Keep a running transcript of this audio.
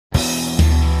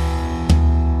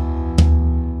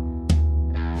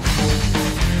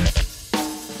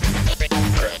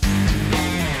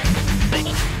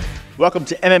Welcome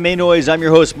to MMA Noise. I'm your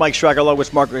host, Mike Straka, along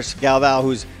with Marcos Galvao,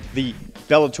 who's the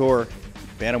Bellator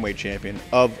Bantamweight champion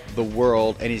of the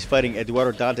world, and he's fighting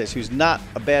Eduardo Dantas, who's not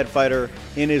a bad fighter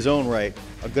in his own right.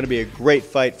 Going to be a great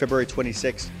fight, February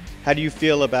 26th. How do you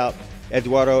feel about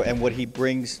Eduardo and what he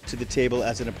brings to the table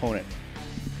as an opponent?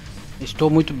 Estou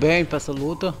muito bem para essa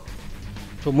luta.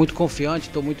 Estou muito confiante,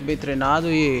 estou muito bem treinado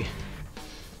e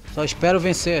só espero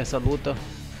vencer essa luta.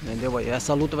 Entendeu?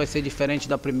 Essa luta vai ser diferente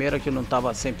da primeira, que eu não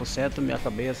estava 100%, minha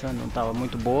cabeça não estava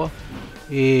muito boa.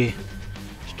 E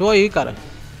estou aí, cara.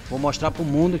 Vou mostrar para o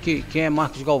mundo quem é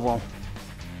Marcos Galvão.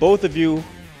 Both of you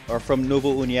are from Novo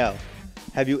União.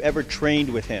 Have you ever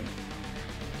trained with him?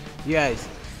 Yes.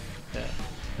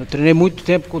 Eu treinei muito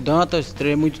tempo com o Dantas,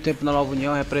 treinei muito tempo na Nova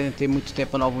União, representei muito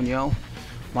tempo a Nova União.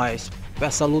 Mas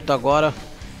essa luta agora,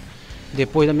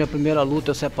 depois da minha primeira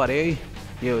luta, eu separei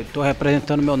e eu estou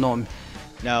representando meu nome.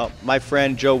 Now, my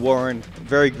friend Joe Warren,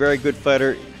 very good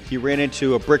fighter. He ran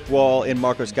into a brick wall in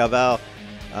Marcos Galvao.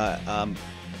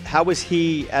 How was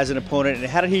he as an opponent, and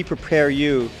how did he prepare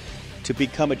you to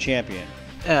become a champion?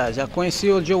 Já conheci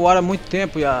o Joe Warren há muito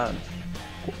tempo. Já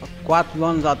 4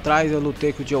 anos atrás eu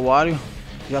lutei com o Joe Warren.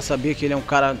 Já sabia que ele é um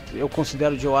cara, eu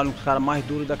considero o Joe Warren um cara mais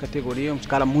duro da categoria, um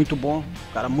cara muito bom,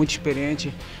 um cara muito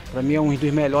experiente. Para mim é um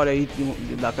dos melhores aí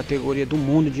da categoria do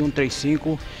mundo, de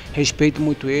 135. Respeito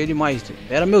muito ele, mas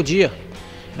era meu dia.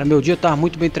 Era meu dia, eu estava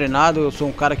muito bem treinado. Eu sou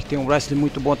um cara que tem um wrestling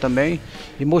muito bom também.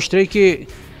 E mostrei que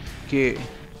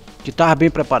estava bem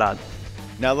preparado.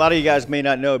 Now, a lot of you guys may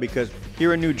not know, because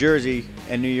here in New Jersey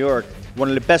and New York, one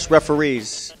of the best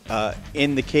referees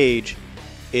in the cage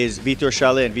is Vitor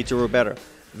Shaolin, Vitor Roberto.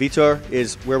 Vitor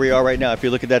is where we are right now. If you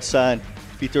look at that sign,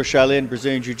 Vitor Shaolin,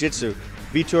 Brazilian Jiu-Jitsu.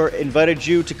 Vitor invited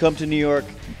you to come to New York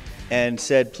and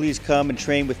said, please come and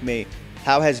train with me.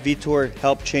 How has Vitor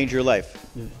helped change your life?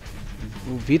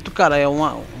 O Vitor, cara, é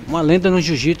uma lenda no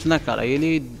jiu-jitsu, né, cara?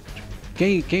 Ele,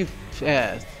 quem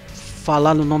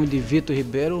falar no nome de Vitor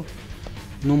Ribeiro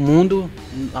no mundo,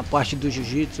 na parte do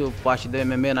jiu-jitsu, parte da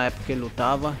MMA na época que ele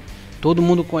lutava, todo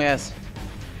mundo conhece.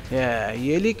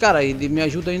 E ele, cara, ele me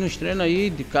ajuda aí nos treinos aí,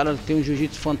 de cara tem um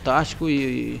jiu-jitsu fantástico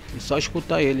e só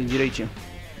escutar ele direitinho.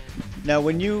 Now,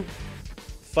 when you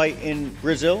fight in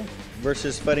Brazil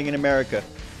versus fighting in America,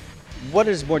 what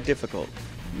is more difficult?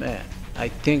 I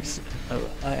think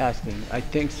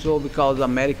so, because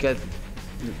America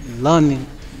learning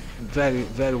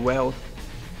very well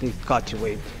the cut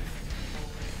weight.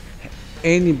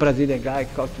 Any Brazilian guy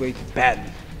cut weight bad.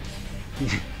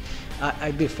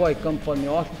 Before I come from New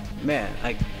York,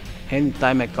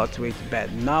 anytime I cut weight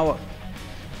bad. Now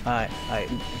I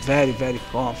very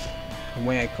confident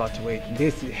when I cut weight.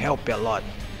 This helped a lot.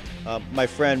 My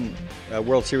friend,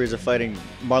 World Series of Fighting,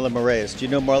 Marlon Moraes. Do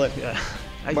you know Marlon? Yeah.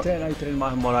 I train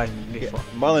Marlon Moraes before.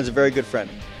 Yeah, Marlon's a very good friend.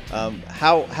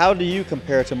 How do you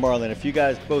compare to Marlon? If you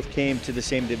guys both came to the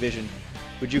same division,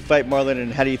 would you fight Marlon,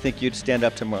 and how do you think you'd stand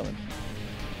up to Marlon?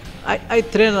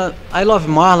 I love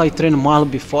Marlon. I trained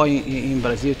Marlon before in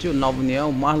Brazil too, Nova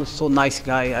União. Marlon so nice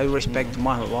guy. I respect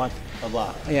Marlon a lot. A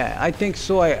lot. Yeah, I think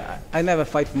so. I never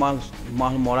fight Marlon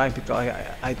Moraes because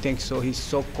I think so. He's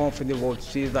so confident in World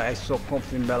Series. I'm so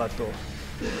confident in Bellator.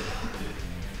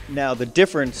 Now, the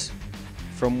difference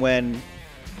from when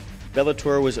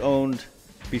Bellator was owned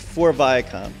before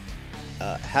Viacom,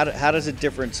 how does the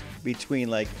difference between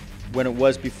like when it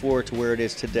was before to where it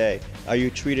is today? Are you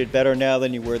treated better now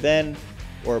than you were then,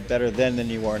 or better then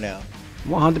than you are now?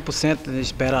 100%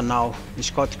 is better now.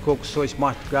 Scott Coker so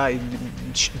smart guy,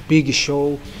 big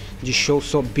show, the show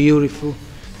so beautiful.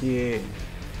 Yeah,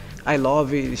 I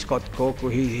love Scott Coker.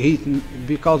 He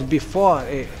because before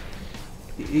I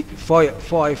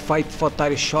fight for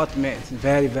title shot, man, it's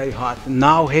very hard.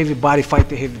 Now everybody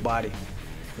fight everybody.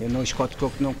 You know, Scott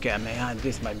Coker don't care, man.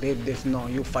 This is my baby, this no.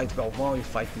 You fight Galvão, you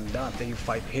fight Dantas, you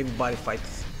fight everybody,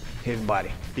 fights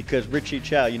everybody. Because Richie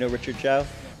Chow, you know Richard Chow?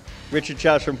 Richard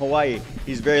Chow's from Hawaii.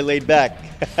 He's very laid back.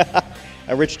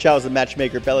 And Richard Chow is the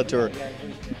matchmaker at Bellator.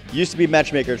 Used to be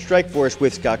matchmaker at Strikeforce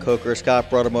with Scott Coker. Scott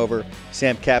brought him over.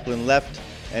 Sam Kaplan left.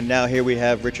 And now here we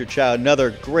have Richard Chow,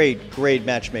 another great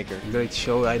matchmaker. Great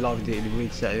show. I love the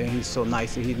Richard. He's so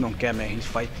nice. He don't care, man. He's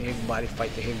fighting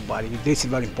everybody. This is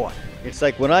very important. It's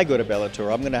like when I go to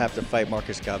Bellator, I'm going to have to fight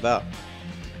Marcos Galvao.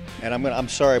 And I'm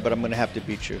sorry, but I'm going to have to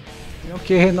beat you.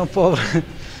 Okay, no problem.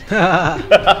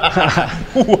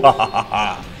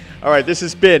 All right, this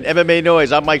has been MMA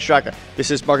Noise. I'm Mike Straka.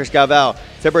 This is Marcos Galvao.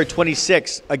 February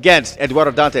 26th against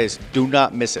Eduardo Dantas. Do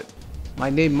not miss it. My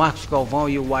name is Marcos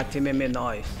Galvão. You watch MMA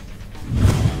Noise.